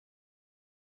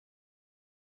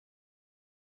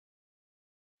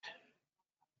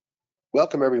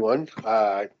Welcome, everyone.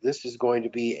 This is going to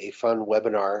be a fun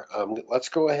webinar. Let's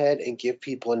go ahead and give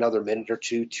people another minute or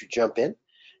two to jump in,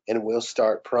 and we'll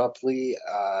start promptly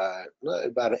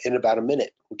in about a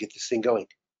minute. We'll get this thing going.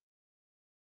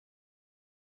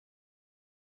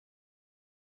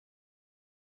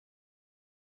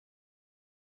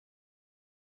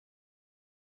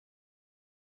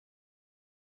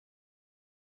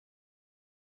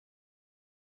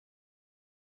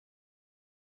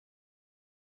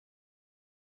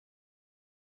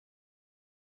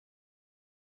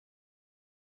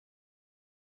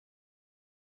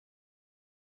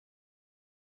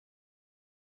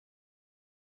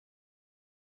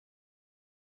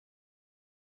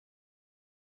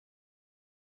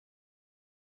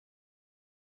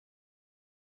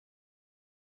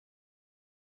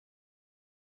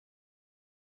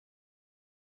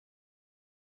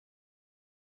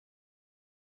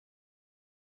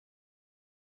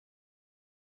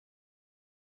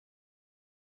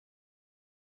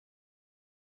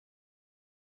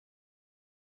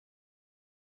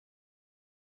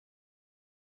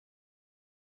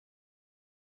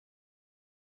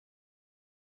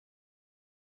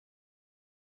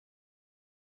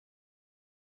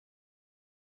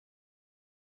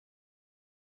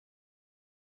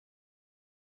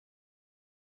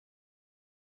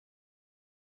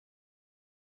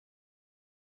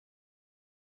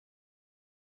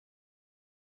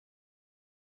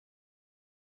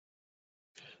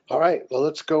 All right, well,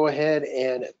 let's go ahead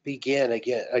and begin.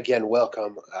 Again,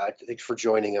 welcome. Thanks for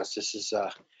joining us. This is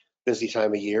a busy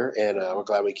time of year, and we're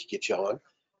glad we could get you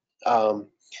on.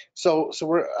 So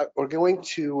we're going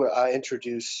to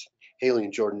introduce Haley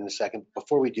and Jordan in a second.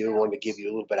 Before we do, I wanted to give you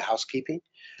a little bit of housekeeping.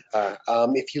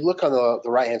 If you look on the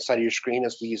right-hand side of your screen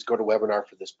as we use GoToWebinar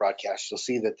for this broadcast, you'll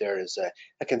see that there is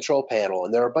a control panel,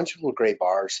 and there are a bunch of little gray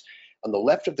bars. On the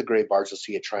left of the gray bars, you'll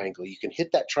see a triangle. You can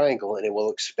hit that triangle, and it will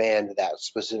expand that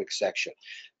specific section.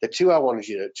 The two I wanted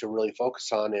you to really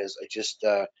focus on is I just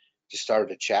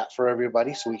started a chat for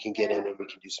everybody, so we can get in and we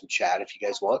can do some chat if you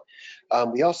guys want.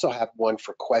 We also have one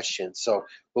for questions, so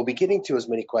we'll be getting to as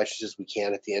many questions as we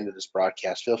can at the end of this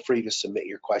broadcast. Feel free to submit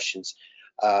your questions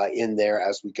in there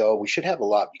as we go. We should have a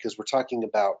lot because we're talking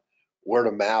about word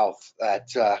of mouth,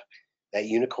 that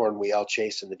unicorn we all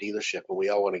chase in the dealership, and we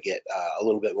all want to get a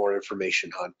little bit more information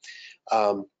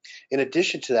on. In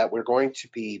addition to that, we're going to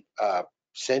be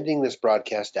sending this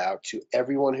broadcast out to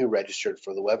everyone who registered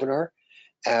for the webinar,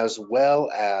 as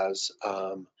well as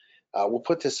we'll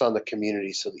put this on the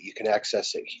community so that you can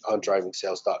access it on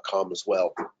drivingsales.com as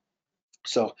well.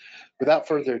 So without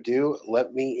further ado,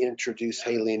 let me introduce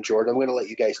Haley and Jordan. I'm going to let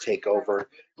you guys take over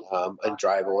and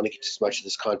drive. I want to get as much of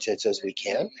this content as we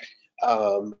can.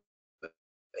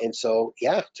 And so,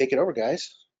 yeah, take it over,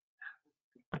 guys.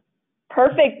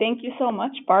 Perfect. Thank you so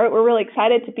much, Bart. We're really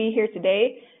excited to be here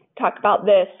today to talk about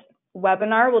this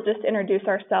webinar. We'll just introduce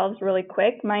ourselves really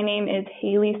quick. My name is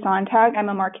Haley Sontag. I'm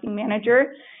a marketing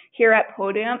manager here at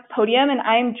Podium, and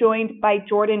I'm joined by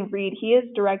Jordan Reed. He is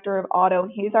Director of Auto.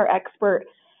 He's our expert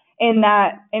in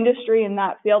that industry, in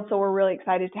that field, so we're really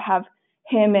excited to have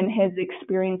him and his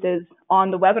experiences on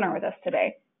the webinar with us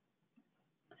today.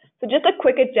 So just a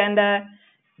quick agenda.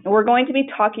 We're going to be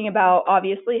talking about,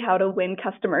 obviously, how to win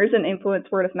customers and influence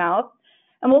word of mouth.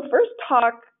 And we'll first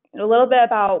talk a little bit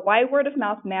about why word of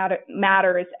mouth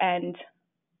matters and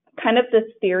kind of the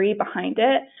theory behind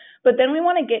it. But then we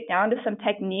want to get down to some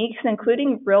techniques,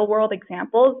 including real world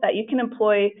examples that you can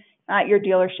employ at your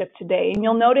dealership today. And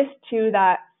you'll notice too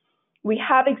that we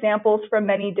have examples from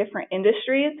many different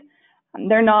industries.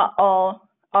 They're not all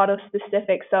auto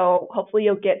specific, so hopefully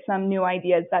you'll get some new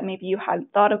ideas that maybe you hadn't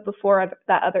thought of before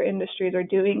that other industries are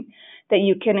doing that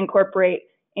you can incorporate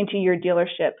into your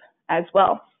dealership as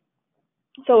well.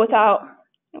 So without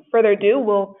further ado,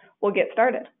 we'll get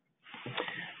started.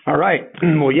 All right.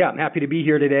 Well, yeah, I'm happy to be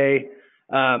here today.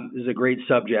 This is a great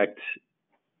subject.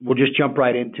 We'll just jump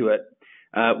right into it.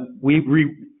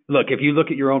 Look, if you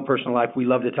look at your own personal life, we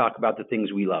love to talk about the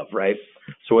things we love, right?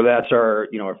 So whether that's our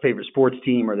favorite sports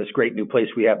team or this great new place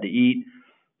we have to eat,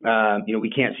 we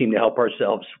can't seem to help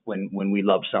ourselves when we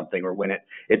love something or when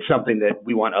it's something that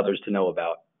we want others to know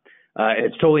about. And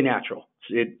it's totally natural.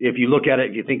 If you look at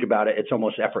it, if you think about it, it's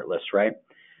almost effortless, right?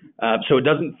 So it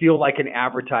doesn't feel like an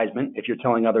advertisement if you're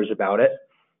telling others about it,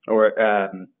 or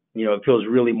it feels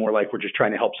really more like we're just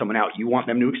trying to help someone out. You want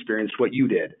them to experience what you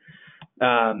did.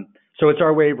 So it's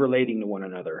our way of relating to one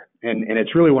another, and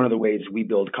it's really one of the ways we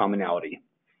build commonality.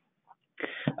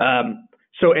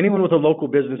 So anyone with a local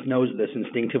business knows this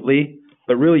instinctively,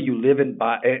 but really you live and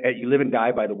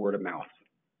die by the word of mouth,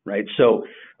 right? So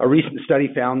a recent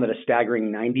study found that a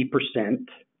staggering 90%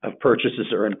 of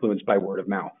purchases are influenced by word of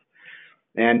mouth.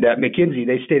 And McKinsey,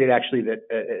 they stated actually that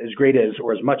as great as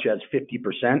or as much as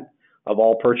 50% of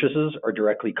all purchases are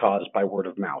directly caused by word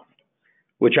of mouth,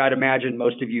 which I'd imagine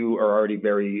most of you are already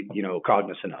very,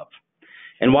 cognizant of.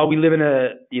 And while we live in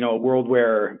a world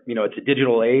where, it's a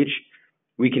digital age,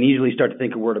 we can easily start to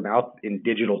think of word of mouth in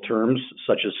digital terms,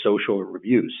 such as social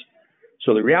reviews.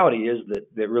 So the reality is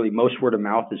that really most word of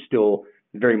mouth is still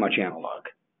very much analog.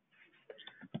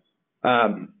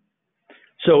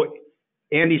 So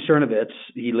Andy Cernovitz,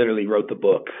 he literally wrote the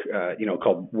book,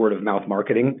 called Word of Mouth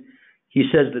Marketing. He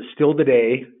says that still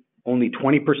today, only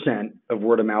 20% of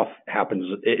word of mouth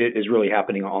is really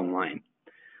happening online.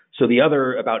 So the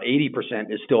other about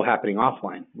 80% is still happening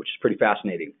offline, which is pretty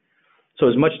fascinating. So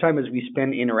as much time as we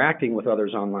spend interacting with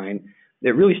others online, it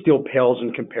really still pales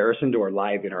in comparison to our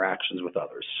live interactions with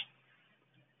others.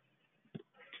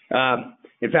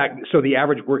 In fact, so the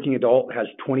average working adult has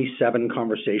 27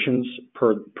 conversations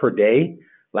per day,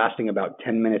 lasting about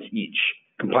 10 minutes each,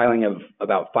 compiling of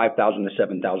about 5,000 to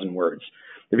 7,000 words.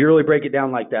 If you really break it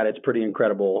down like that, it's pretty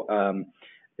incredible.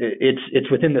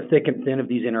 It's within the thick and thin of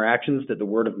these interactions that the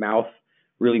word of mouth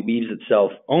really weaves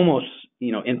itself almost,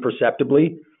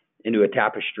 imperceptibly into a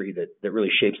tapestry that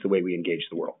really shapes the way we engage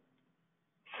the world.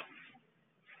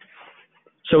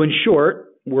 So in short,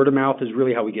 word of mouth is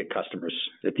really how we get customers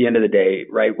at the end of the day,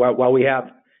 right? While we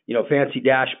have, fancy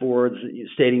dashboards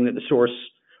stating the source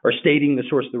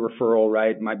of the referral,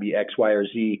 right? It might be X, Y, or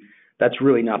Z. That's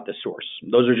really not the source.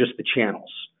 Those are just the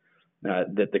channels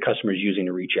that the customer is using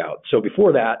to reach out. So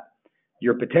before that,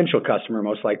 your potential customer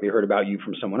most likely heard about you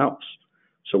from someone else.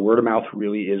 So word of mouth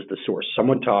really is the source.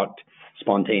 Someone talked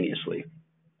spontaneously.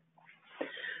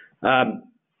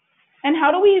 And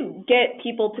how do we get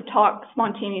people to talk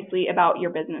spontaneously about your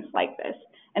business like this?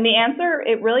 And the answer,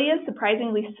 it really is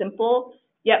surprisingly simple,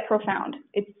 yet profound.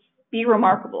 It's be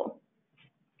remarkable.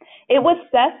 It was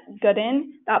Seth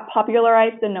Godin that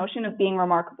popularized the notion of being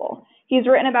remarkable. He's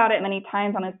written about it many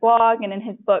times on his blog and in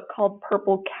his book called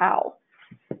Purple Cow.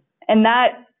 And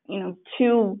that,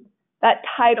 that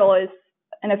title is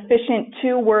an efficient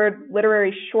two-word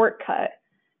literary shortcut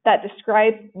that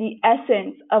describes the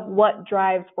essence of what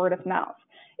drives word of mouth.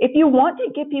 If you want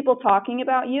to get people talking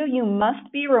about you, you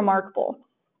must be remarkable.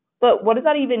 But what does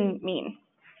that even mean?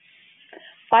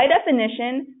 By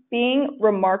definition, being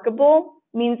remarkable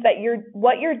means that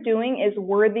what you're doing is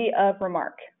worthy of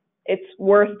remark. It's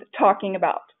worth talking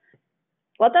about.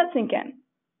 Let that sink in.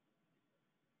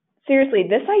 Seriously,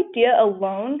 this idea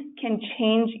alone can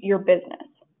change your business.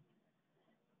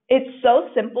 It's so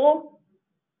simple,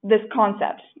 this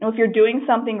concept. If you're doing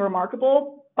something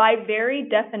remarkable, by very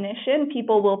definition,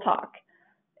 people will talk.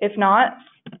 If not,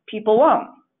 people won't.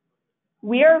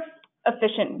 We are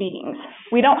efficient beings.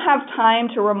 We don't have time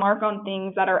to remark on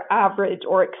things that are average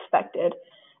or expected.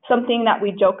 Something that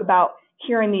we joke about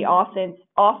here in the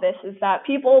office is that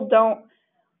people don't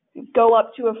go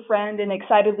up to a friend and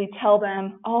excitedly tell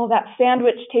them, oh, that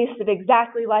sandwich tasted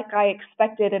exactly like I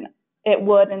expected and it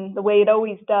would and the way it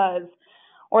always does.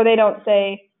 Or they don't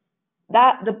say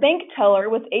that the bank teller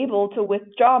was able to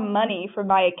withdraw money from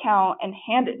my account and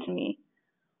hand it to me.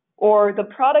 Or the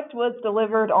product was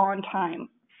delivered on time.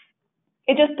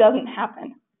 It just doesn't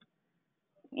happen.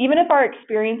 Even if our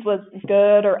experience was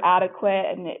good or adequate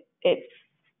and it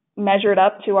measured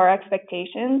up to our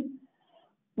expectations,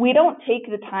 we don't take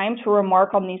the time to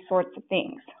remark on these sorts of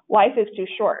things. Life is too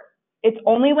short. It's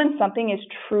only when something is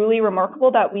truly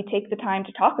remarkable that we take the time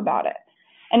to talk about it.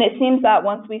 And it seems that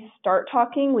once we start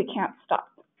talking, we can't stop.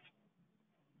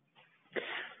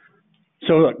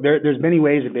 So look, there's many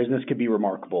ways a business could be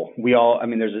remarkable.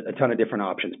 There's a ton of different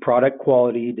options: product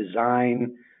quality,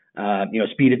 design,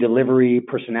 speed of delivery,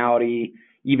 personality,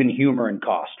 even humor and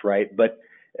cost, right? But,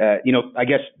 I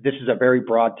guess this is a very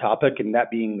broad topic, and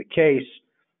that being the case,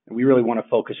 we really want to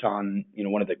focus on,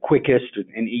 one of the quickest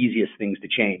and easiest things to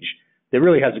change that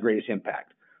really has the greatest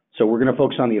impact. So we're going to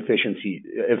focus on the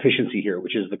efficiency here,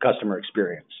 which is the customer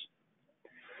experience.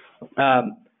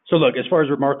 So look, as far as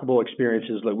remarkable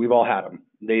experiences, look, we've all had them.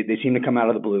 They seem to come out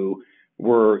of the blue.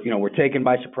 We're taken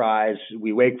by surprise.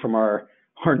 We wake from our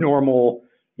normal,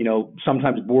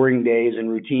 sometimes boring days and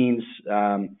routines,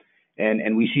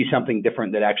 and we see something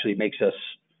different that actually makes us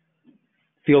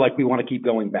feel like we want to keep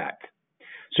going back.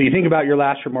 So you think about your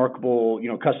last remarkable,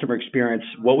 customer experience.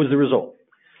 What was the result?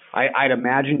 I'd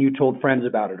imagine you told friends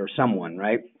about it or someone,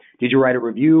 right? Did you write a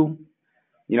review?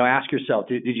 Ask yourself,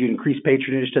 did you increase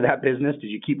patronage to that business? Did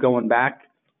you keep going back?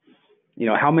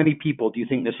 How many people do you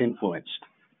think this influenced?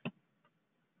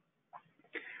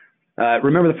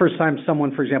 Remember the first time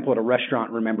someone, for example, at a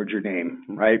restaurant remembered your name,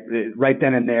 right? Right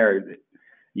then and there,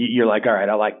 You're like, all right,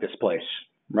 I like this place,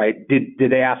 right? Did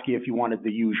they ask you if you wanted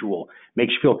the usual?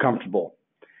 Makes you feel comfortable.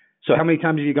 So how many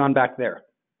times have you gone back there?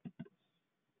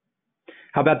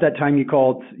 How about that time you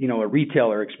called, a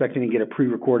retailer expecting to get a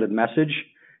pre-recorded message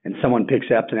and someone picks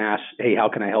up and asks, hey, how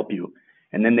can I help you?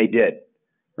 And then they did,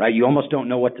 right? You almost don't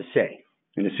know what to say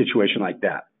in a situation like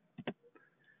that.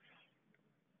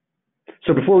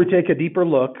 So before we take a deeper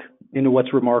look into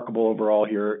what's remarkable overall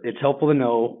here, it's helpful to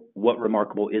know what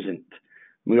remarkable isn't.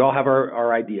 We all have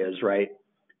our ideas, right?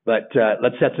 But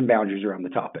let's set some boundaries around the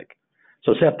topic.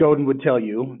 So Seth Godin would tell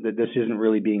you that this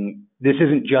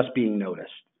isn't just being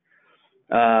noticed.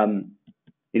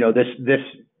 This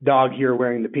dog here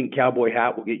wearing the pink cowboy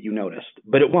hat will get you noticed,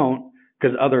 but it won't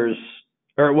it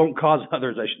won't cause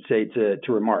others, I should say,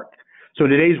 to remark. So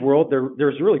in today's world,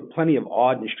 there's really plenty of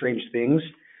odd and strange things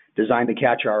designed to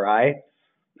catch our eye.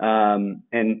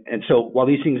 And so while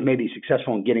these things may be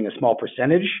successful in getting a small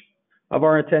percentage of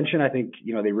our attention, I think,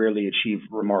 they rarely achieve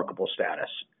remarkable status.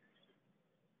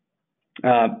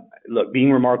 Look,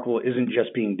 being remarkable isn't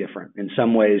just being different. In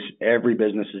some ways, every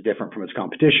business is different from its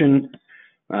competition.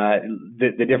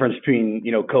 The difference between,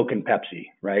 Coke and Pepsi,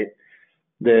 right?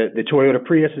 The Toyota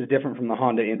Prius is different from the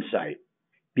Honda Insight.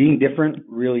 Being different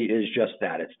really is just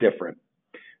that. It's different.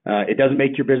 It doesn't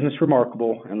make your business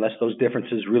remarkable unless those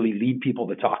differences really lead people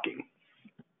to talking.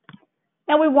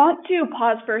 Now we want to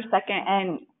pause for a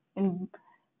second and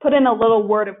put in a little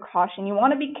word of caution. You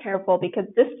want to be careful because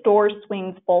this door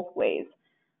swings both ways.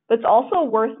 But it's also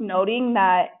worth noting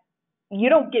that you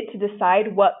don't get to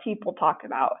decide what people talk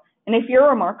about. And if you're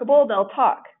remarkable, they'll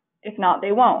talk. If not,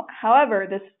 they won't. However,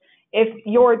 if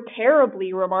you're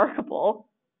terribly remarkable,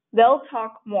 they'll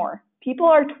talk more. People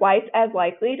are twice as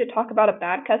likely to talk about a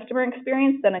bad customer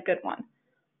experience than a good one.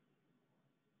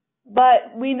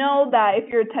 But we know that if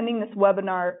you're attending this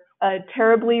webinar, a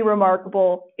terribly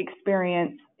remarkable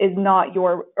experience is not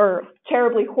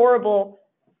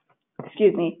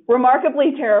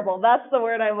remarkably terrible. That's the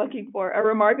word I'm looking for. A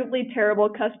remarkably terrible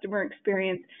customer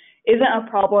experience isn't a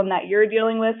problem that you're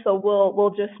dealing with, so we'll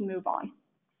just move on.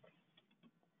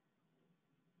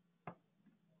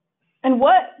 And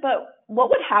what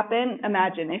would happen,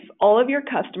 imagine, if all of your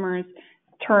customers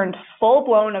turned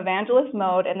full-blown evangelist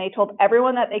mode and they told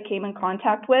everyone that they came in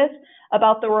contact with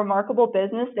about the remarkable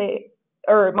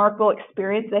remarkable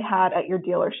experience they had at your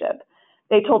dealership.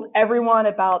 They told everyone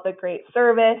about the great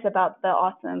service, about the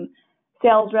awesome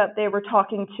sales rep they were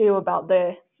talking to, about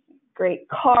the great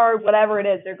car, whatever it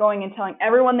is. They're going and telling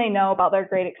everyone they know about their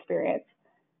great experience.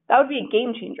 That would be a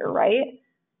game changer, right?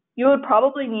 You would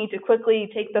probably need to quickly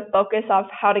take the focus off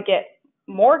how to get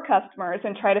more customers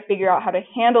and try to figure out how to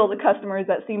handle the customers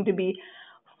that seem to be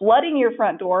flooding your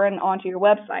front door and onto your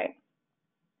website.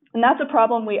 And that's a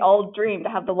problem we all dream to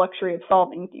have the luxury of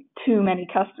solving, too many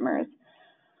customers.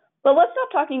 But let's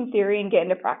stop talking theory and get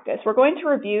into practice. We're going to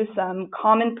review some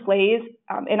common plays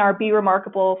in our Be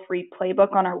Remarkable free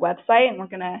playbook on our website, and we're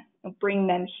going to bring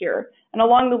them here. And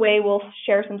along the way, we'll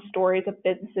share some stories of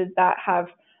businesses that have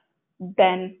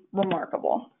been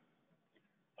remarkable.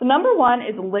 So number one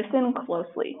is listen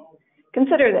closely.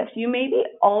 Consider this. You may be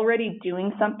already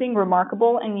doing something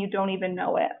remarkable and you don't even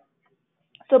know it.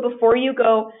 So before you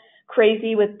go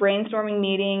crazy with brainstorming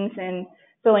meetings and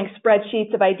filling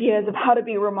spreadsheets of ideas of how to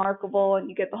be remarkable, and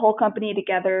you get the whole company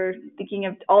together thinking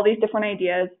of all these different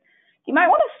ideas, you might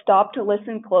want to stop to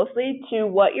listen closely to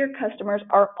what your customers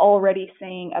are already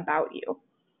saying about you.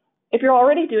 If you're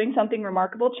already doing something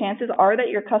remarkable, chances are that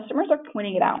your customers are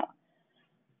pointing it out.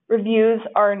 Reviews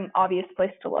are an obvious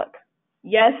place to look.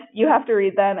 Yes, you have to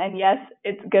read them, and yes,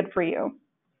 it's good for you.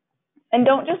 And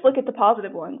don't just look at the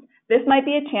positive ones. This might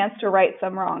be a chance to right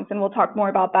some wrongs, and we'll talk more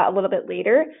about that a little bit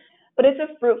later. But it's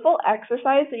a fruitful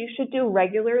exercise that you should do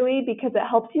regularly because it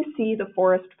helps you see the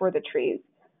forest for the trees.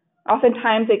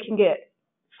 Oftentimes, it can get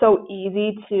so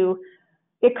easy to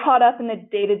get caught up in the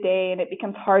day-to-day, and it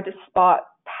becomes hard to spot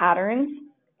patterns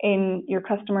in your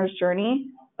customer's journey,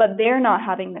 but they're not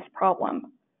having this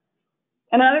problem.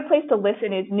 Another place to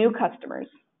listen is new customers.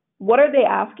 What are they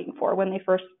asking for when they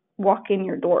first walk in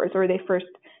your doors or they first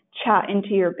chat into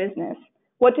your business?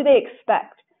 What do they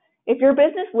expect? If your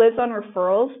business lives on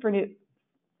referrals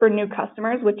for new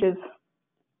customers, which is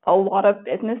a lot of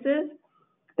businesses,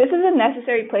 this is a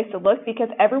necessary place to look because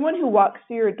everyone who walks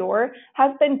through your door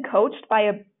has been coached by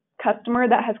a customer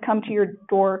that has come to your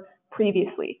door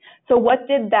previously. So what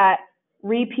did that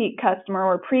repeat customer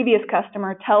or previous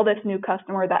customer tell this new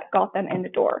customer that got them in the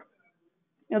door?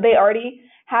 They already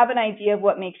have an idea of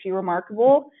what makes you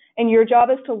remarkable, and your job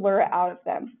is to lure it out of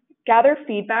them. Gather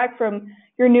feedback from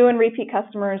your new and repeat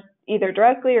customers, either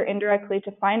directly or indirectly,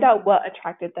 to find out what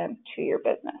attracted them to your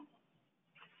business.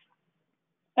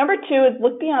 Number two is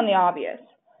look beyond the obvious.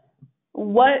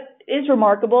 What is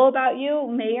remarkable about you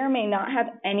may or may not have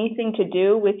anything to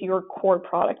do with your core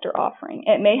product or offering.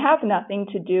 It may have nothing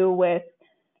to do with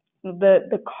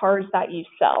the cars that you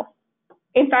sell.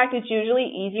 In fact, it's usually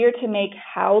easier to make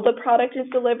how the product is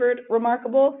delivered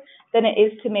remarkable than it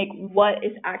is to make what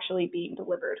is actually being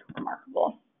delivered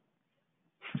remarkable.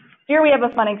 Here we have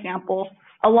a fun example.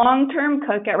 A long-term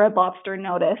cook at Red Lobster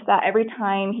noticed that every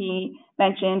time he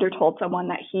mentioned or told someone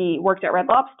that he worked at Red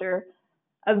Lobster,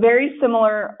 a very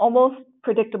similar, almost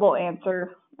predictable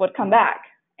answer would come back.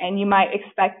 And you might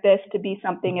expect this to be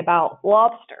something about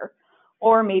lobster,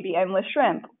 or maybe endless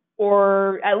shrimp,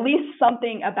 or at least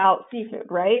something about seafood,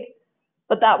 right?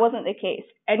 But that wasn't the case.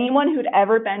 Anyone who'd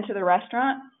ever been to the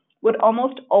restaurant would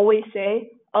almost always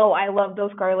say, "Oh, I love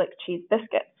those garlic cheese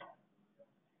biscuits."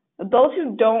 Those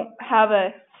who don't have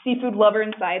a seafood lover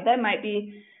inside them might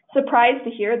be surprised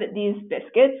to hear that these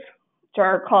biscuits, which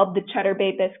are called the Cheddar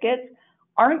Bay biscuits,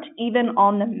 aren't even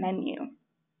on the menu.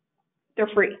 They're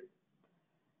free.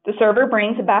 The server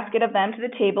brings a basket of them to the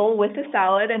table with the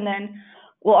salad and then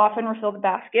will often refill the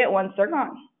basket once they're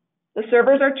gone. The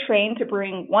servers are trained to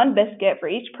bring one biscuit for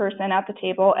each person at the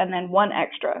table and then one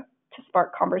extra to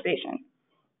spark conversation,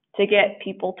 to get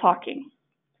people talking.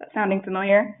 Is that sounding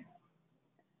familiar?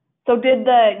 So did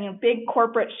the big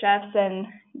corporate chefs and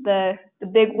the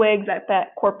big wigs at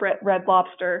that corporate Red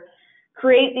Lobster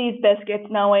create these biscuits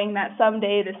knowing that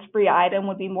someday this free item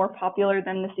would be more popular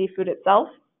than the seafood itself?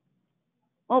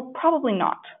 Well, probably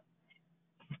not.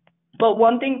 But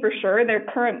one thing for sure, their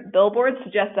current billboards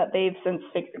suggest that they've since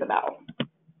figured it out.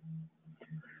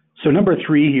 So number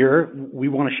three here, we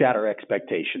want to shatter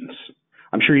expectations.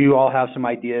 I'm sure you all have some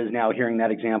ideas now hearing that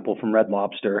example from Red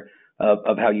Lobster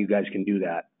of how you guys can do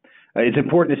that. It's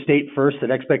important to state first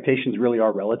that expectations really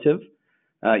are relative.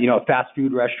 A fast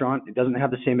food restaurant, it doesn't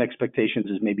have the same expectations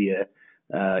as maybe a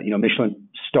Michelin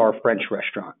star French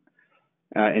restaurant.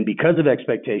 And because of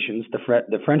expectations,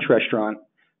 the French restaurant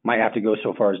might have to go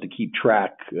so far as to keep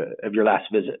track of your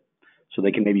last visit. So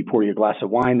they can maybe pour you a glass of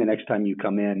wine the next time you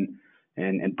come in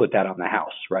and put that on the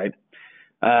house, right?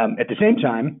 At the same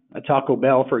time, a Taco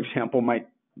Bell, for example, might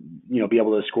be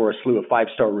able to score a slew of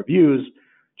 5-star reviews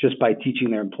just by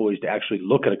teaching their employees to actually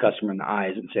look at a customer in the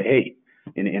eyes and say, hey,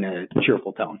 in a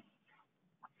cheerful tone.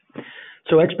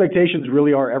 So expectations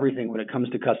really are everything when it comes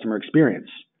to customer experience.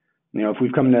 If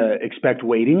we've come to expect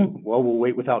waiting, well, we'll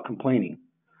wait without complaining.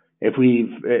 If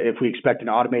we expect an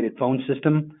automated phone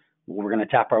system, well, we're going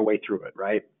to tap our way through it,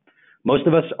 right? Most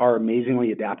of us are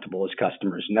amazingly adaptable as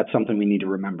customers, and that's something we need to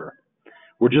remember.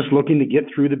 We're just looking to get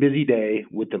through the busy day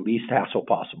with the least hassle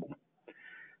possible.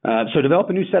 So develop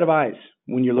a new set of eyes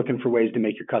when you're looking for ways to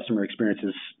make your customer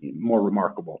experiences more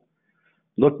remarkable.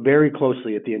 Look very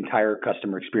closely at the entire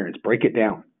customer experience. Break it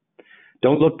down.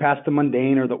 Don't look past the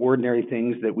mundane or the ordinary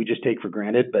things that we just take for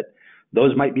granted, but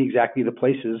those might be exactly the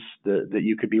places that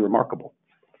you could be remarkable.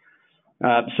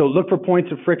 So look for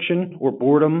points of friction or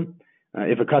boredom.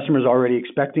 If a customer is already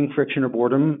expecting friction or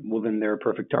boredom, well, then they're a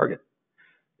perfect target.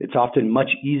 It's often much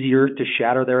easier to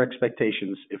shatter their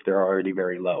expectations if they're already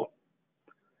very low.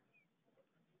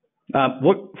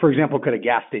 What, for example, could a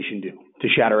gas station do to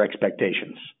shatter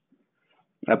expectations?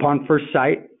 Upon first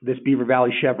sight, this Beaver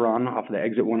Valley Chevron off of the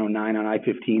exit 109 on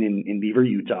I-15 in Beaver,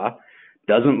 Utah,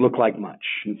 doesn't look like much.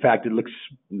 In fact, it looks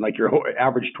like your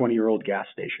average 20-year-old gas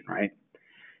station, right?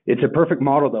 It's a perfect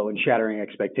model, though, in shattering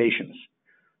expectations.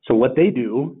 So what they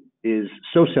do is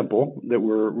so simple that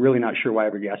we're really not sure why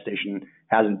every gas station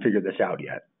hasn't figured this out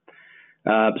yet.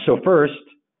 So first,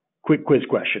 quick quiz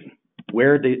question.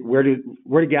 Where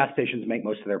do gas stations make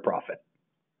most of their profit?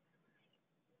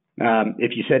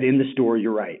 If you said in the store,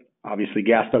 you're right. Obviously,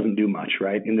 gas doesn't do much,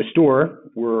 right? In the store,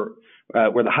 where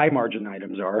the high margin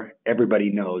items are,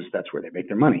 everybody knows that's where they make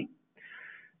their money.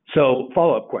 So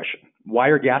follow-up question. Why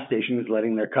are gas stations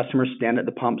letting their customers stand at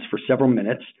the pumps for several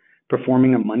minutes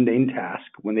performing a mundane task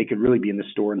when they could really be in the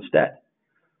store instead?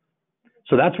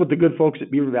 So that's what the good folks at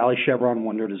Beaver Valley Chevron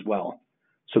wondered as well.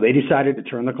 So they decided to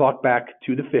turn the clock back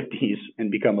to the 50s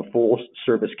and become a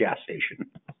full-service gas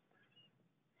station.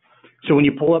 So when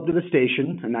you pull up to the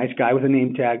station, a nice guy with a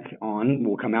name tag on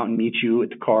will come out and meet you at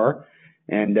the car,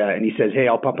 and he says, hey,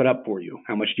 I'll pump it up for you.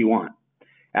 How much do you want?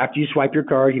 After you swipe your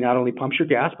card, he not only pumps your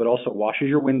gas, but also washes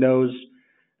your windows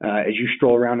as you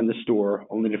stroll around in the store,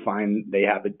 only to find they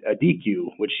have a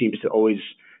DQ, which seems to always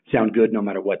sound good no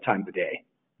matter what time of the day,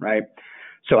 right?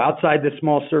 So outside the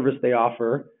small service they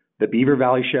offer, the Beaver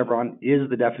Valley Chevron is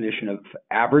the definition of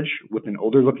average with an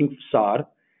older-looking facade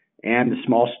and a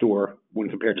small store when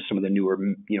compared to some of the newer,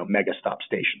 mega stop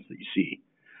stations that you see.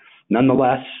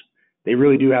 Nonetheless, they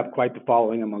really do have quite the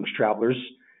following amongst travelers.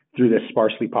 through this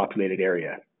sparsely populated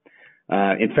area.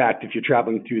 In fact, if you're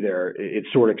traveling through there, it's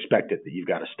sort of expected that you've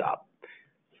got to stop.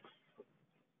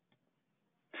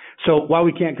 So while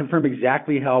we can't confirm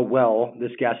exactly how well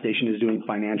this gas station is doing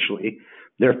financially,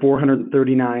 their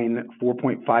 439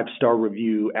 4.5-star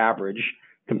review average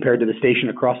compared to the station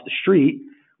across the street,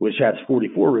 which has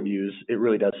 44 reviews, it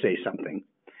really does say something.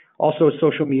 Also,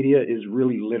 social media is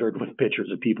really littered with pictures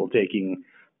of people taking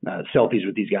selfies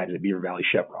with these guys at Beaver Valley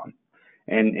Chevron.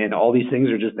 And all these things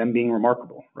are just them being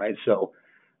remarkable, right? So,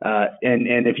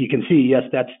 and if you can see, yes,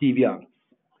 that's Steve Young.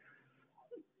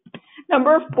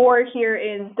 Number 4 here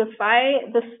is defy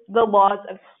the laws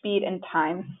of speed and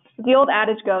time. The old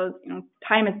adage goes,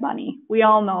 time is money. We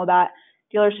all know that.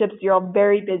 Dealerships, you're all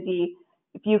very busy.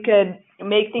 If you could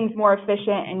make things more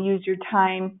efficient and use your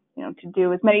time, to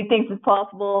do as many things as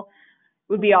possible,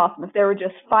 it would be awesome. If there were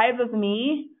just 5 of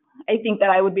me, I think that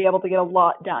I would be able to get a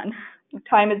lot done.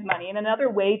 Time is money. And another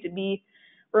way to be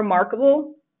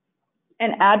remarkable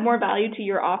and add more value to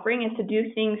your offering is to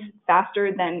do things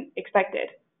faster than expected.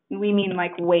 We mean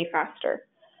like way faster.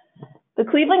 The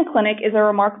Cleveland Clinic is a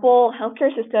remarkable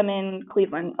healthcare system in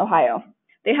Cleveland, Ohio.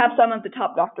 They have some of the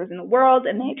top doctors in the world,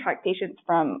 and they attract patients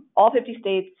from all 50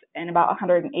 states and about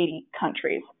 180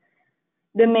 countries.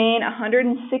 The main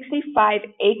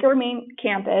 165-acre main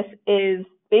campus is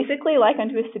basically like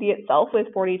unto a city itself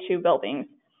with 42 buildings.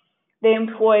 They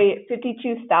employ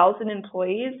 52,000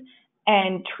 employees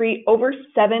and treat over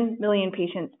 7 million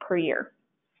patients per year.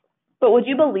 But would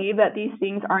you believe that these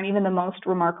things aren't even the most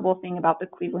remarkable thing about the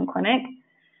Cleveland Clinic?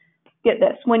 Get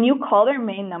this, when you call their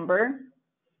main number,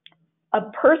 a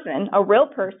real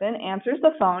person answers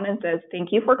the phone and says,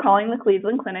 "Thank you for calling the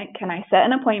Cleveland Clinic. Can I set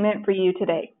an appointment for you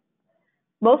today?"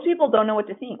 Most people don't know what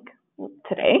to think.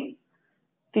 Today?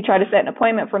 If you try to set an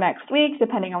appointment for next week,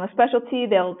 depending on the specialty,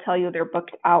 they'll tell you they're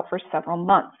booked out for several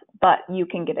months, but you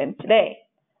can get in today.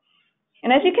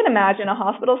 And as you can imagine, a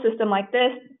hospital system like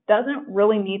this doesn't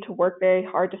really need to work very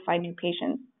hard to find new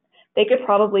patients. They could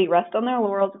probably rest on their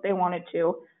laurels if they wanted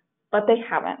to, but they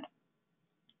haven't.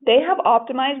 They have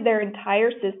optimized their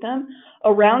entire system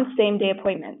around same-day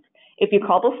appointments. If you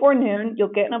call before noon, you'll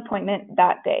get an appointment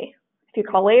that day. If you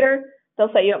call later,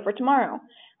 they'll set you up for tomorrow.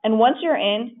 And once you're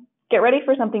in, get ready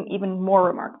for something even more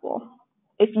remarkable.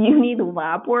 If you need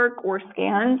lab work or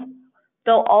scans,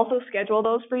 they'll also schedule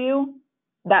those for you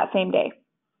that same day.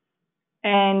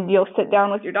 And you'll sit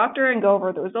down with your doctor and go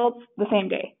over the results the same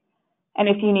day. And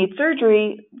if you need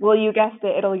surgery, well, you guessed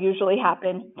it, it'll usually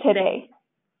happen today.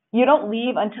 You don't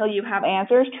leave until you have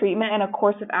answers, treatment, and a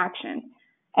course of action.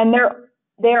 And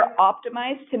they're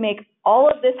optimized to make all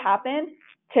of this happen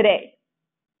today.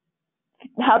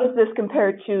 How does this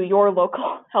compare to your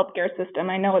local healthcare system?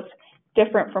 I know it's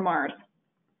different from ours.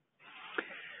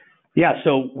 Yeah,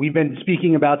 so we've been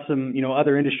speaking about some,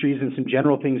 other industries and some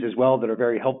general things as well that are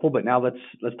very helpful. But now let's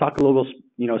talk a little,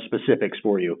 specifics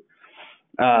for you.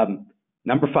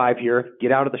 Number 5 here: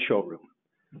 get out of the showroom.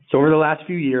 So over the last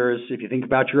few years, if you think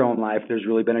about your own life, there's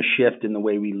really been a shift in the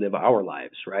way we live our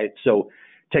lives, right? So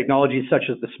technologies such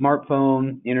as the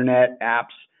smartphone, internet,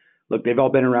 apps, look, they've all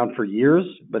been around for years,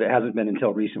 but it hasn't been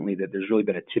until recently that there's really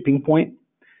been a tipping point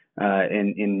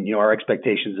in our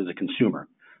expectations as a consumer.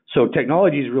 So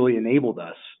technology has really enabled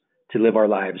us to live our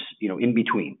lives, in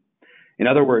between. In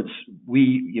other words,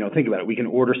 we, think about it. We can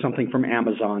order something from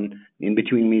Amazon in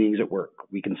between meetings at work.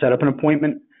 We can set up an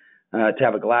appointment to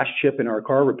have a glass chip in our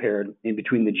car repaired in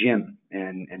between the gym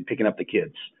and picking up the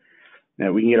kids.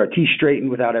 Now, we can get our teeth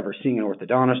straightened without ever seeing an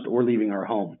orthodontist or leaving our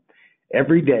home.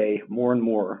 Every day, more and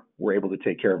more, we're able to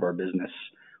take care of our business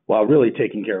while really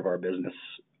taking care of our business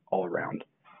all around.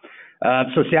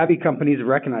 So savvy companies have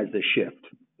recognized this shift.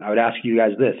 I would ask you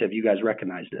guys this: have you guys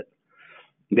recognized it?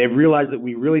 They've realized that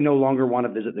we really no longer want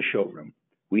to visit the showroom.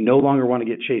 We no longer want to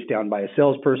get chased down by a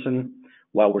salesperson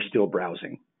while we're still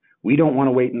browsing. We don't want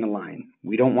to wait in the line.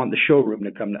 We don't want the showroom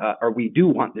to come to us, or we do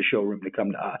want the showroom to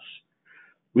come to us.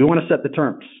 We want to set the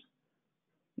terms.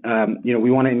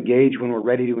 We want to engage when we're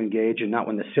ready to engage and not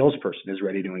when the salesperson is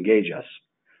ready to engage us.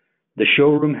 The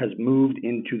showroom has moved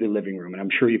into the living room, and I'm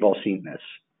sure you've all seen this.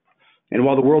 And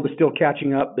while the world is still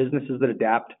catching up, businesses that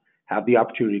adapt have the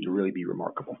opportunity to really be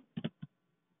remarkable.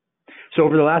 So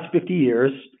over the last 50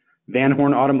 years, Van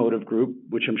Horn Automotive Group,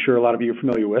 which I'm sure a lot of you are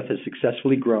familiar with, has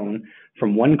successfully grown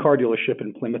from 1 car dealership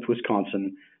in Plymouth,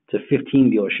 Wisconsin, to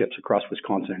 15 dealerships across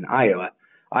Wisconsin and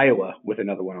Iowa, with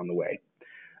another one on the way.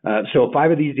 So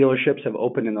 5 of these dealerships have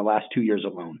opened in the last 2 years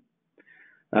alone.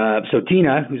 So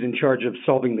Tina, who's in charge of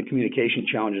solving the communication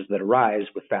challenges that arise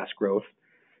with fast growth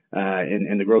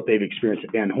and the growth they've experienced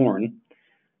at Van Horn,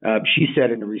 She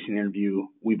said in a recent interview,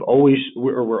 we're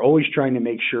always trying to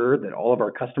make sure that all of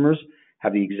our customers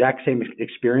have the exact same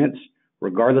experience,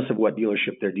 regardless of what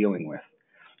dealership they're dealing with.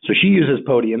 So she uses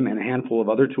Podium and a handful of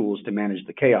other tools to manage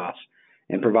the chaos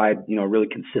and provide, a really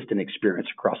consistent experience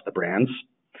across the brands.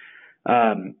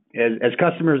 As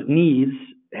customers' needs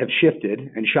have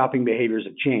shifted and shopping behaviors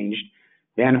have changed,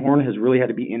 Van Horn has really had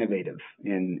to be innovative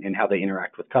in how they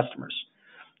interact with customers.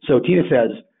 So Tina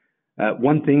says,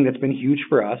 one thing that's been huge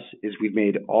for us is we've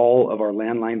made all of our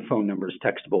landline phone numbers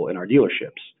textable in our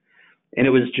dealerships. And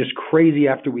it was just crazy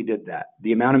after we did that,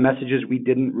 the amount of messages we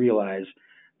didn't realize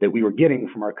that we were getting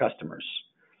from our customers.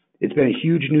 It's been a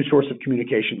huge new source of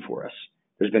communication for us.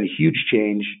 There's been a huge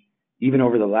change, even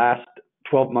over the last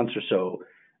 12 months or so,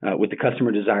 with the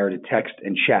customer desire to text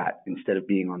and chat instead of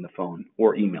being on the phone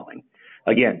or emailing.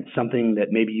 Again, something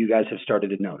that maybe you guys have started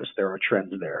to notice. There are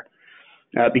trends there.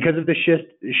 Because of the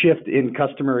shift in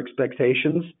customer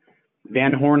expectations,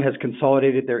 Van Horn has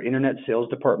consolidated their internet sales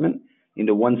department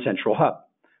into one central hub.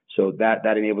 So that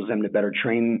enables them to better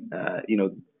train,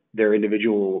 their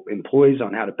individual employees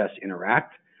on how to best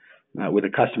interact with a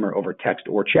customer over text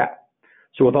or chat.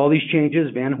 So with all these changes,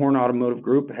 Van Horn Automotive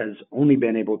Group has only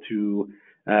been able to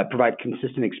provide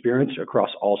consistent experience across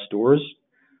all stores.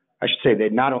 I should say they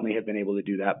not only have been able to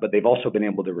do that, but they've also been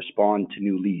able to respond to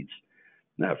new leads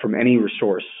from any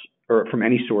source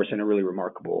in a really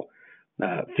remarkable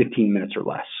 15 minutes or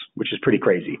less, which is pretty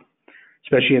crazy,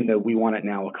 especially in the we want it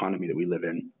now economy that we live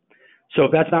in. So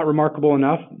if that's not remarkable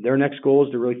enough, their next goal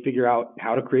is to really figure out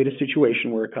how to create a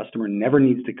situation where a customer never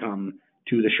needs to come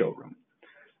to the showroom.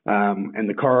 And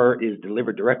the car is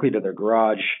delivered directly to their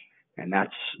garage, and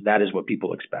that is what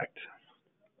people expect.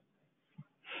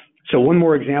 So one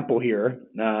more example here,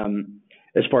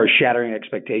 as far as shattering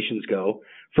expectations go.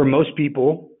 For most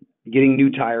people, getting new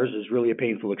tires is really a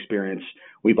painful experience.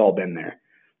 We've all been there.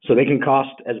 So they can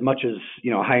cost as much as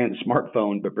a high-end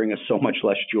smartphone, but bring us so much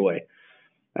less joy.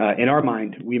 In our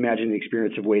mind, we imagine the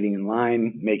experience of waiting in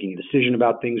line, making a decision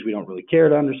about things we don't really care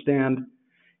to understand,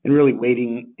 and really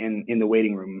waiting in the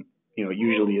waiting room.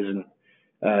 Usually isn't,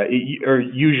 or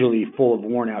usually full of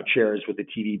worn-out chairs with the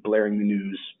TV blaring the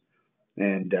news,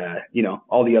 and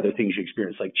all the other things you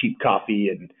experience, like cheap coffee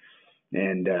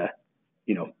and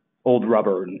old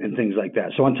rubber and things like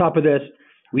that. So on top of this,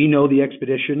 we know the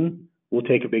expedition will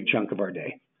take a big chunk of our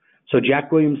day. So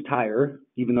Jack Williams Tire,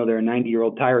 even though they're a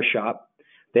 90-year-old tire shop,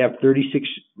 they have 36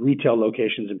 retail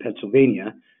locations in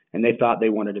Pennsylvania, and they thought they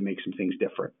wanted to make some things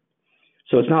different.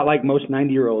 So it's not like most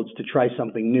 90-year-olds to try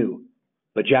something new,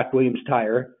 but Jack Williams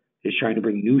Tire is trying to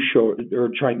bring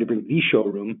the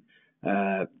showroom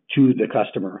to the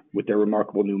customer with their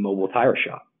remarkable new mobile tire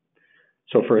shop.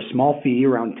 So for a small fee,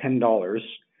 around $10,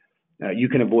 you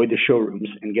can avoid the showrooms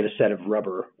and get a set of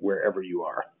rubber wherever you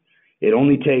are. It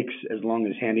only takes as long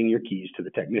as handing your keys to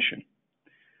the technician.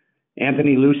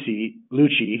 Anthony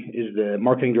Lucci is the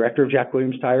marketing director of Jack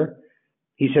Williams Tire.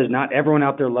 He says not everyone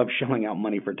out there loves shelling out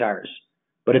money for tires,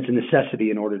 but it's a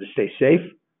necessity in order to stay safe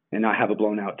and not have a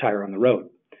blown out tire on the road.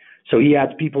 So he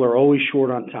adds people are always short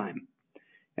on time.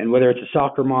 And whether it's a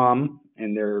soccer mom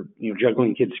and they're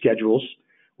juggling kids' schedules,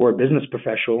 or a business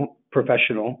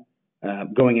professional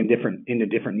going into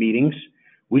different meetings,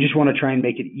 we just want to try and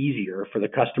make it easier for the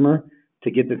customer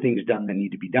to get the things done that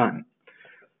need to be done.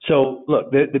 So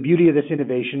look, the beauty of this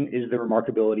innovation is the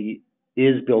remarkability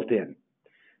is built in.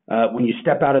 When you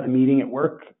step out of the meeting at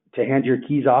work to hand your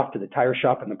keys off to the tire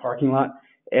shop in the parking lot,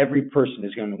 every person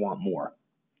is going to want more.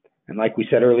 And like we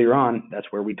said earlier on, that's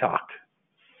where we talk.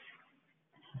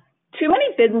 Too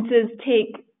many businesses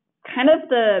take kind of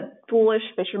the foolish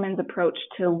fisherman's approach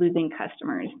to losing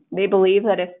customers. They believe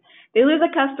that if they lose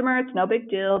a customer, it's no big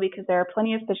deal because there are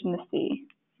plenty of fish in the sea.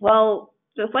 Well,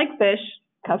 just like fish,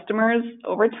 customers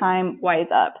over time wise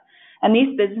up. And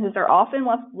these businesses are often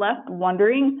left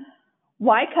wondering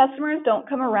why customers don't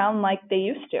come around like they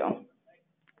used to.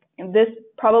 And this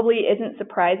probably isn't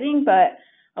surprising, but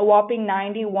a whopping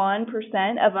 91%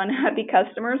 of unhappy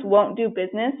customers won't do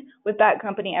business with that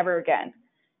company ever again.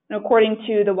 And according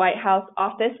to the White House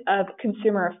Office of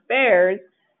Consumer Affairs,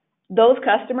 those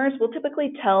customers will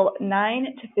typically tell 9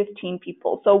 to 15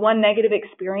 people. So one negative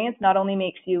experience not only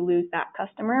makes you lose that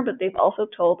customer, but they've also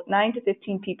told 9 to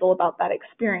 15 people about that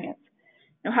experience.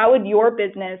 Now, how would your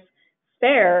business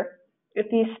fare if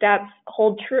these stats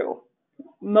hold true?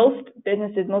 Most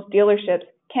businesses, most dealerships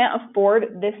can't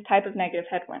afford this type of negative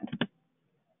headwind.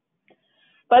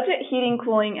 Budget Heating,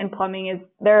 Cooling, and Plumbing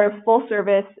they're a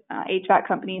full-service HVAC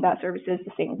company that services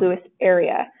the St. Louis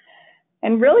area.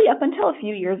 And really, up until a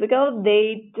few years ago,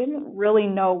 they didn't really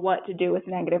know what to do with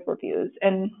negative reviews.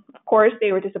 And of course,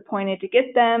 they were disappointed to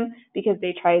get them because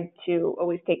they tried to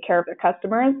always take care of their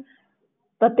customers,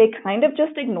 but they kind of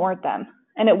just ignored them.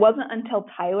 And it wasn't until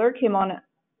Tyler came on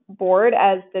board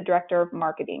as the director of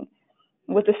marketing.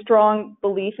 With a strong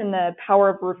belief in the power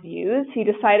of reviews, he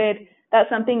decided that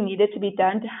something needed to be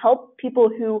done to help people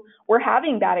who were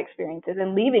having bad experiences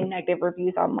and leaving negative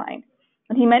reviews online.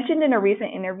 And he mentioned in a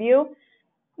recent interview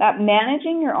that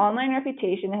managing your online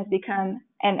reputation has become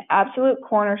an absolute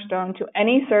cornerstone to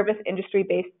any service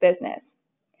industry-based business.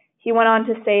 He went on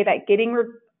to say that getting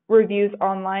reviews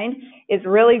online is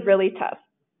really, really tough.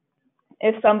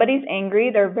 If somebody's angry,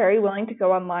 they're very willing to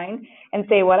go online and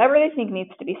say whatever they think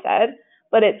needs to be said,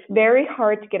 but it's very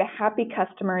hard to get a happy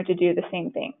customer to do the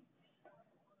same thing.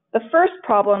 The first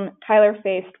problem Tyler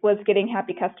faced was getting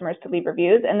happy customers to leave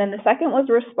reviews, and then the second was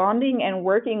responding and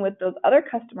working with those other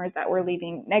customers that were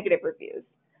leaving negative reviews.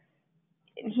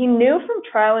 He knew from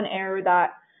trial and error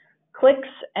that clicks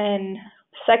and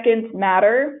seconds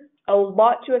matter a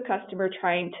lot to a customer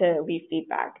trying to leave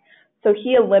feedback. So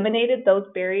he eliminated those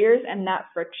barriers and that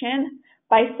friction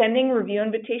by sending review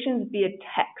invitations via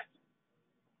text,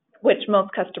 which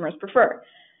most customers prefer,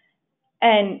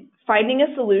 and finding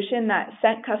a solution that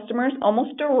sent customers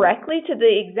almost directly to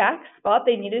the exact spot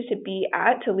they needed to be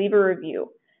at to leave a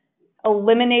review.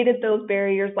 Eliminated those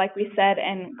barriers, like we said,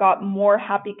 and got more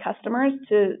happy customers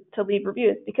to leave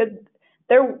reviews, because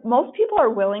most people are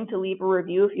willing to leave a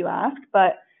review if you ask,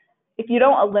 but if you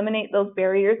don't eliminate those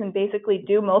barriers and basically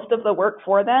do most of the work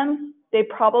for them, they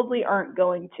probably aren't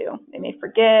going to. They may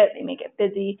forget, they may get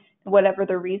busy, whatever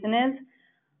the reason is.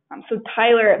 So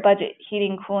Tyler at Budget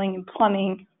Heating, Cooling, and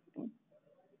Plumbing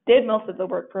did most of the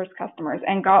work for his customers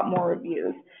and got more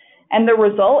reviews. And the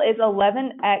result is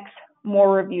 11x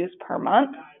more reviews per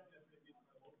month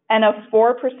and a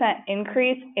 4%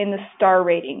 increase in the star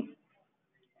rating.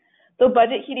 So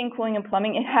Budget Heating, Cooling, and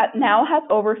Plumbing, now has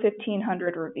over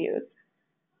 1,500 reviews.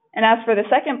 And as for the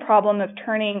second problem of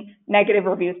turning negative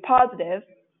reviews positive,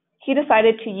 he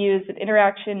decided to use an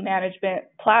interaction management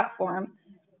platform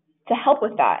to help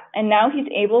with that. And now he's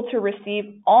able to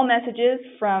receive all messages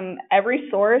from every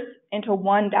source into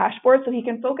one dashboard, so he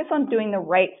can focus on doing the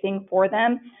right thing for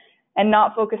them and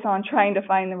not focus on trying to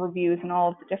find the reviews in all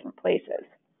of the different places.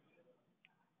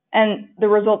 And the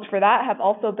results for that have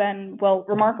also been, well,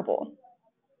 remarkable.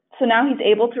 So now he's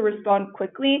able to respond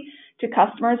quickly to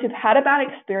customers who've had a bad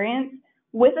experience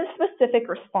with a specific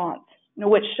response,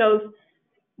 which shows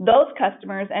those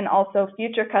customers and also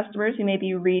future customers who may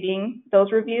be reading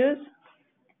those reviews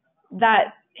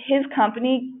that his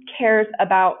company cares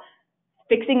about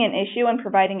fixing an issue and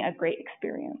providing a great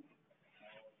experience.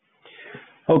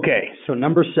 Okay, so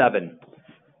number 7,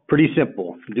 pretty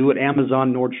simple. Do what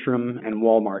Amazon, Nordstrom, and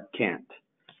Walmart can't.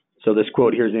 So this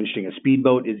quote here is interesting. A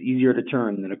speedboat is easier to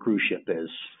turn than a cruise ship is.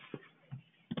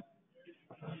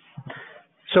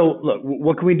 So look,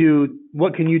 what can we do?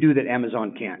 What can you do that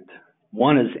Amazon can't?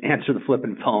 One is answer the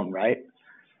flipping phone, right?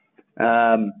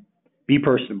 Be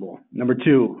personable. Number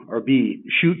 2, or B,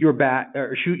 shoot you back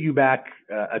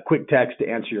a quick text to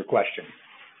answer your question.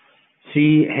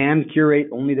 C, hand curate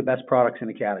only the best products in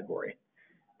a category.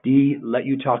 D, let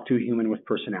you talk to a human with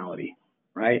personality,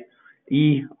 right?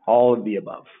 E, all of the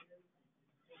above.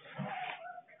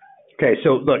 Okay,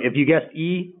 so look, if you guessed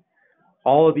E,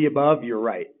 all of the above, you're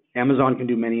right. Amazon can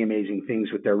do many amazing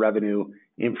things with their revenue,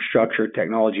 infrastructure,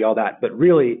 technology, all that. But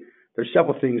really, there's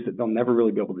several things that they'll never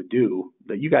really be able to do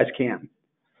that you guys can.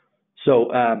 So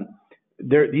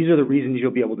these are the reasons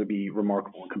you'll be able to be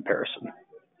remarkable in comparison.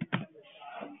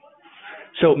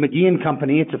 So McGee &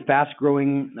 Company, it's a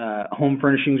fast-growing home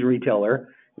furnishings retailer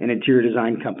and interior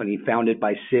design company founded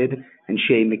by Sid and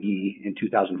Shay McGee in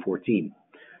 2014.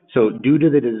 So due to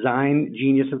the design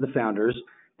genius of the founders,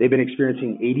 they've been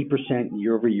experiencing 80%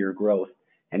 year-over-year growth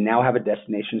and now have a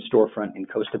destination storefront in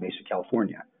Costa Mesa,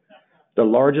 California. The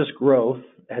largest growth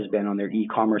has been on their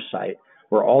e-commerce site,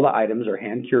 where all the items are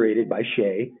hand-curated by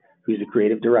Shay, who's the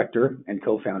creative director and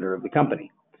co-founder of the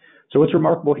company. So what's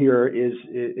remarkable here is,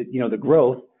 the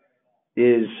growth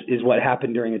is what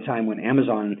happened during a time when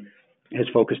Amazon has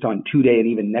focused on 2-day and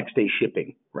even next-day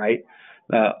shipping, right?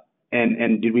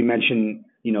 And did we mention,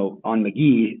 on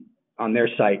McGee, on their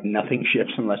site, nothing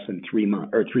ships in less than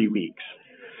 3 weeks.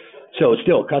 So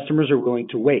still, customers are willing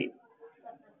to wait.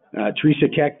 Teresa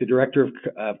Keck, the director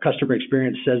of customer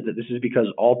experience, says that this is because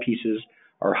all pieces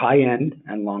are high-end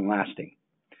and long-lasting.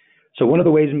 So one of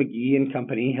the ways McGee &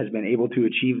 Company has been able to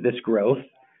achieve this growth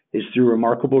is through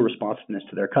remarkable responsiveness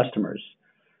to their customers.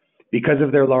 Because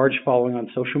of their large following on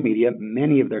social media,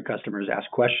 many of their customers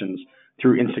ask questions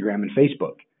through Instagram and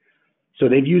Facebook. So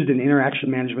they've used an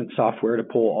interaction management software to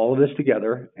pull all of this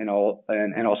together and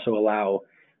also allow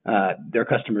their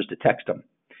customers to text them.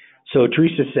 So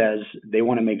Teresa says they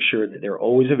want to make sure that they're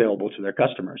always available to their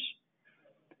customers.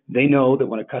 They know that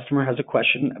when a customer has a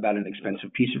question about an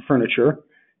expensive piece of furniture,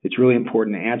 it's really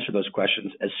important to answer those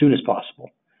questions as soon as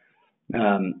possible.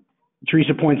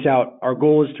 Teresa points out our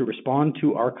goal is to respond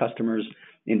to our customers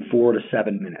in 4 to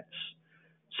 7 minutes.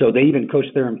 So they even coach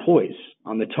their employees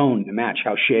on the tone to match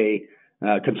how Shay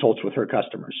consults with her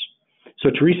customers. So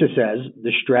Teresa says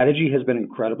the strategy has been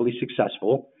incredibly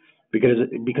successful because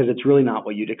it's really not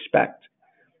what you'd expect.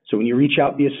 So when you reach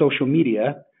out via social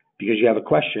media because you have a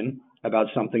question about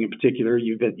something in particular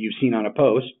you've seen on a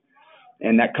post,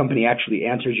 and that company actually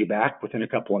answers you back within a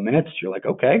couple of minutes, you're like,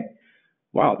 okay,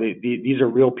 wow, these are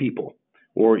real people,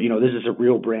 or this is a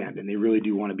real brand, and they really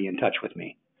do want to be in touch with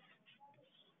me.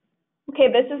 Okay,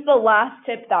 this is the last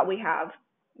tip that we have.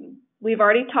 We've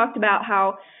already talked about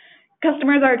how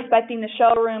customers are expecting the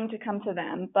showroom to come to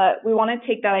them, but we want to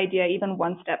take that idea even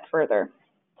one step further.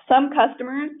 Some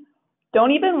customers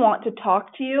don't even want to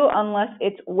talk to you unless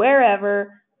it's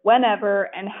wherever, whenever,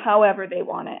 and however they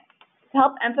want it. To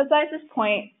help emphasize this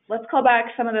point, let's call back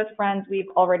some of those friends we've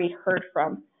already heard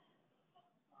from.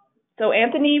 So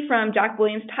Anthony from Jack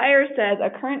Williams Tire says a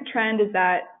current trend is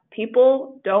that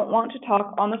people don't want to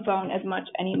talk on the phone as much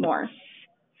anymore.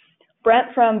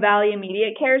 Brent from Valley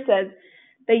Immediate Care says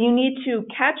that you need to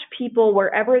catch people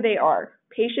wherever they are.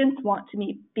 Patients want to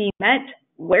be met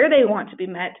where they want to be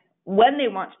met, when they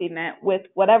want to be met, with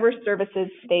whatever services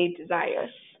they desire.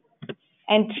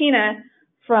 And Tina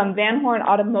from Van Horn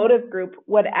Automotive Group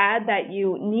would add that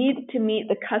you need to meet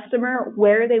the customer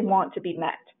where they want to be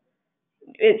met.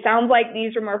 It sounds like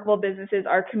these remarkable businesses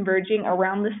are converging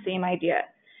around the same idea.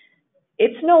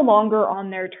 It's no longer on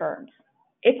their terms.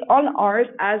 It's on ours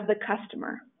as the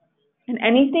customer. And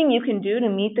anything you can do to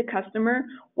meet the customer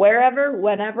wherever,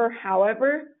 whenever,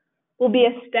 however, will be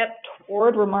a step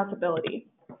toward remarkability.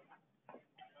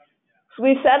 So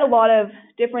we've said a lot of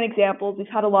different examples. We've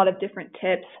had a lot of different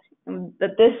tips.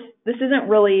 But this isn't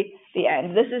really the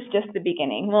end. This is just the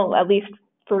beginning. Well, at least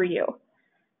for you.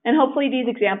 And hopefully these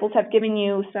examples have given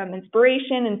you some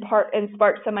inspiration and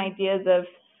sparked some ideas of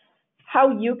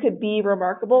how you could be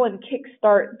remarkable and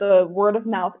kickstart the word of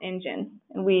mouth engine.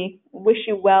 And we wish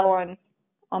you well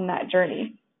on that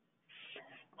journey.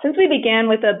 Since we began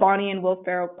with a Bonnie and Will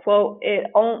Ferrell quote,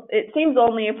 it seems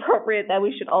only appropriate that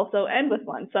we should also end with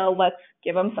one. So let's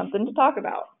give them something to talk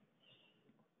about.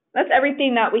 That's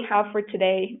everything that we have for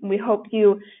today. We hope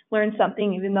you learned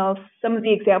something, even though some of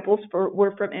the examples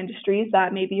were from industries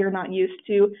that maybe you're not used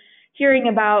to hearing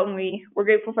about. And we're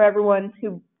grateful for everyone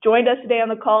who joined us today on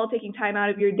the call, taking time out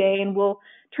of your day. And we'll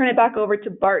turn it back over to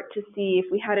Bart to see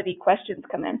if we had any questions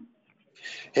come in.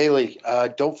 Haley,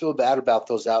 don't feel bad about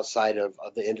those outside of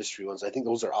the industry ones. I think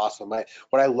those are awesome.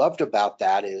 What I loved about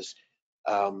that is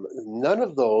none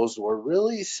of those were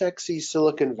really sexy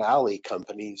Silicon Valley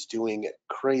companies doing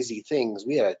crazy things.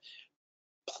 We had a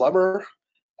plumber,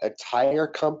 a tire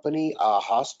company, a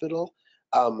hospital.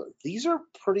 These are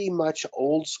pretty much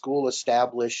old school,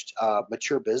 established,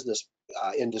 mature business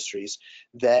industries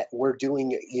that were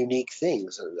doing unique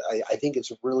things. I think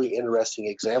it's really interesting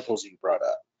examples you brought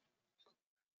up.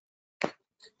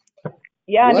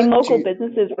 Yeah, I mean, local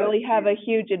businesses really have a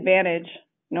huge advantage,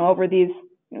 over these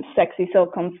sexy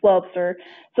Silicon Slopes or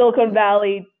Silicon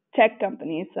Valley tech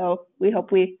companies. So we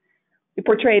hope we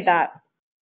portrayed that.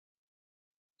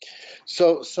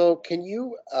 So can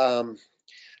you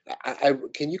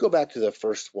can you go back to the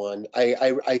first one?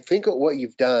 I think what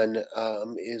you've done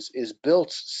is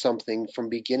built something from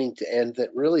beginning to end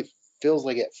that really feels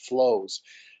like it flows.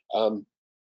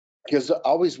 Because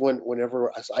always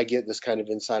whenever I get this kind of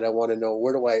insight, I want to know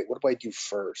what do I do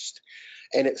first?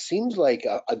 And it seems like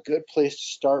a good place to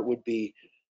start would be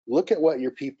look at what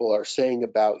your people are saying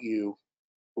about you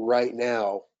right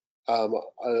now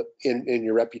in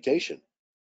your reputation.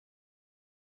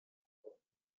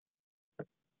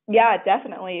 Yeah,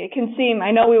 definitely. It can seem,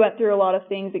 I know we went through a lot of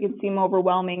things, it can seem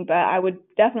overwhelming, but I would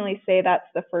definitely say that's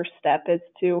the first step, is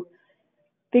to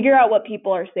figure out what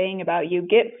people are saying about you.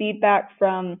 Get feedback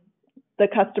from the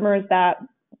customers that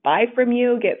buy from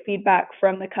you, get feedback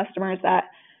from the customers that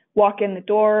walk in the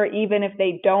door, even if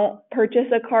they don't purchase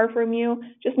a car from you.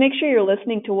 Just make sure you're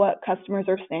listening to what customers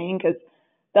are saying, because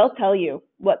they'll tell you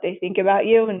what they think about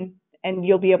you, and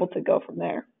you'll be able to go from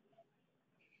there.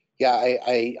 Yeah,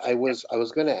 I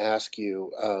was going to ask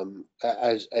you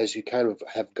as you kind of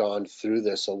have gone through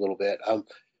this a little bit.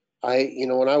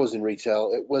 When I was in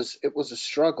retail, it was a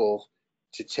struggle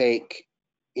to take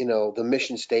the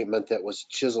mission statement that was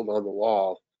chiseled on the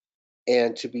wall,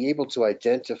 and to be able to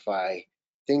identify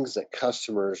things that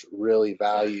customers really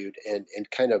valued and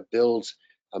kind of build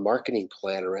a marketing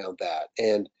plan around that.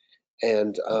 And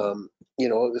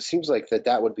it seems like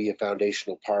that would be a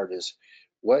foundational part, is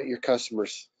what your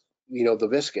customers, the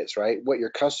biscuits, right? What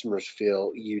your customers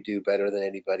feel you do better than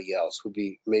anybody else would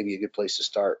be maybe a good place to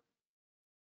start.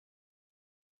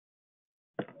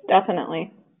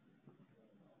 Definitely.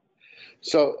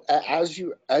 So as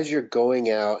you're going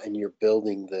out and you're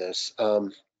building this,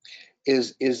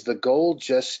 is the goal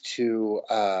just to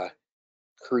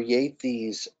create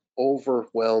these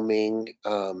overwhelming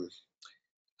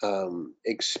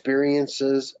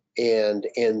experiences, and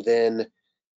then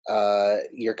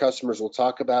your customers will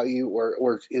talk about you,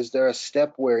 or is there a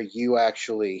step where you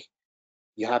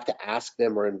have to ask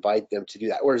them or invite them to do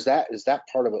that, or is that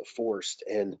part of it forced,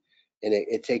 and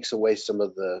it takes away some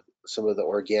of the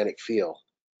organic feel?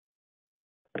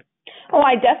 Oh,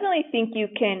 I definitely think you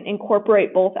can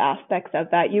incorporate both aspects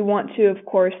of that. You want to, of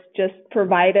course, just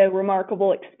provide a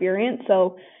remarkable experience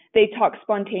so they talk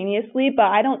spontaneously, but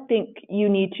I don't think you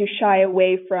need to shy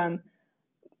away from,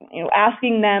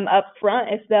 asking them up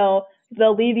front if they'll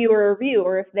leave you a review,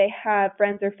 or if they have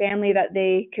friends or family that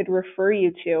they could refer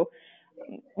you to.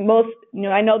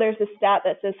 I know there's a stat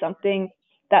that says something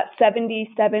that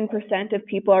 77% of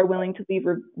people are willing to leave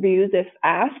reviews if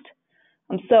asked.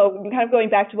 So kind of going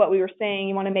back to what we were saying,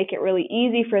 you want to make it really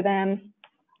easy for them,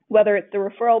 whether it's the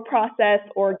referral process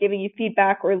or giving you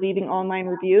feedback or leaving online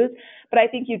reviews. But I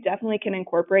think you definitely can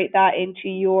incorporate that into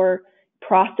your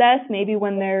process. Maybe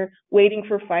when they're waiting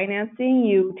for financing,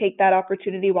 you take that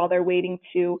opportunity while they're waiting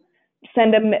to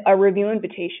send them a review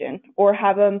invitation or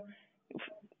have them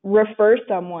refer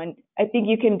someone. I think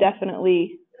you can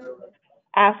definitely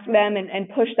ask them and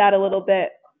push that a little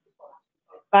bit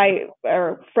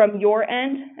from your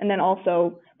end, and then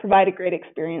also provide a great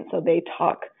experience so they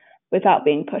talk without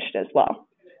being pushed as well.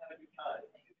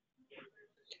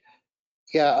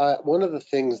 Yeah, one of the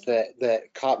things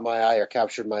that caught my eye or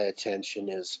captured my attention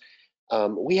is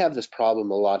we have this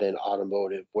problem a lot in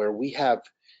automotive, where we have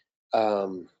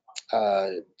um,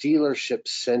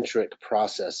 dealership-centric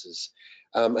processes.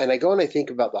 And I go and I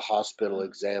think about the hospital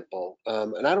example,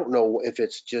 and I don't know if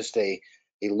it's just a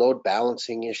load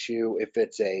balancing issue, if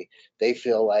they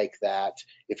feel like that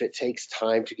if it takes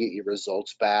time to get your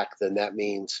results back, then that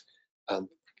means um,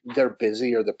 they're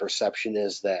busy, or the perception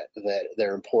is that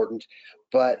they're important.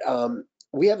 But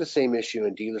we have the same issue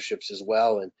in dealerships as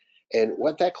well, and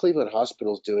what that Cleveland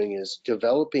hospital is doing is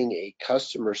developing a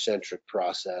customer-centric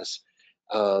process.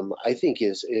 I think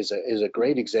is a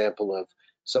great example of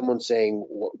someone saying,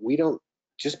 we don't,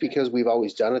 just because we've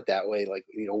always done it that way, like,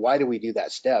 why do we do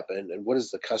that step, and what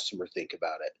does the customer think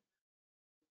about it?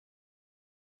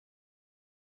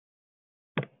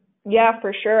 Yeah,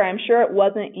 for sure. I'm sure it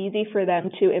wasn't easy for them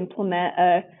to implement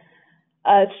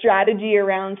a strategy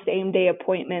around same day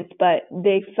appointments, but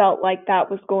they felt like that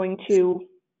was going to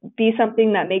be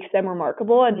something that makes them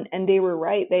remarkable. And they were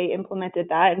right. They implemented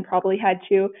that and probably had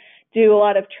to do a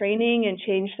lot of training and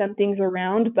change some things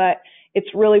around, but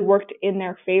it's really worked in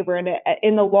their favor. And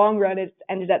in the long run, it's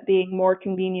ended up being more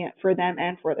convenient for them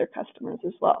and for their customers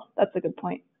as well. That's a good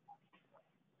point.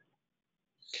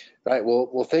 Right.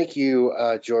 Well, thank you,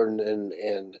 Jordan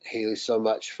and Haley, so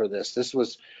much for this.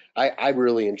 I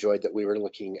really enjoyed that we were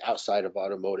looking outside of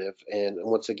automotive. And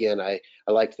once again, I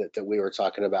like that we were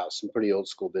talking about some pretty old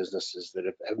school businesses that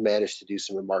have managed to do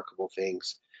some remarkable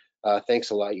things. Thanks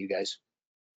a lot, you guys.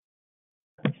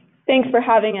 Thanks for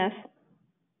having us.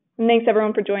 And thanks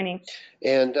everyone for joining.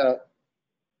 And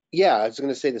yeah, I was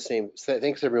going to say the same.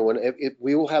 Thanks, everyone.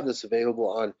 We will have this available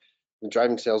on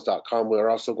drivingsales.com. We're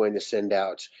also going to send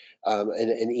out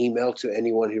an email to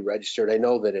anyone who registered. I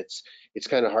know that it's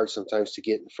kind of hard sometimes to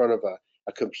get in front of a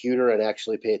computer and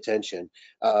actually pay attention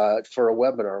for a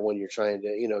webinar when you're trying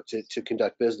to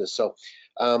conduct business. So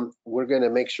we're going to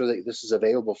make sure that this is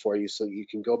available for you, so you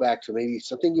can go back to maybe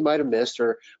something you might have missed,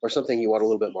 or something you want a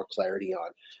little bit more clarity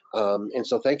on. And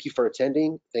so thank you for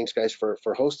attending. Thanks, guys, for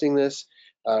hosting this,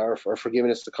 or for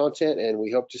giving us the content, and we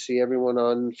hope to see everyone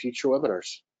on future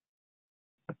webinars.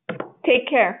 Take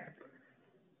care.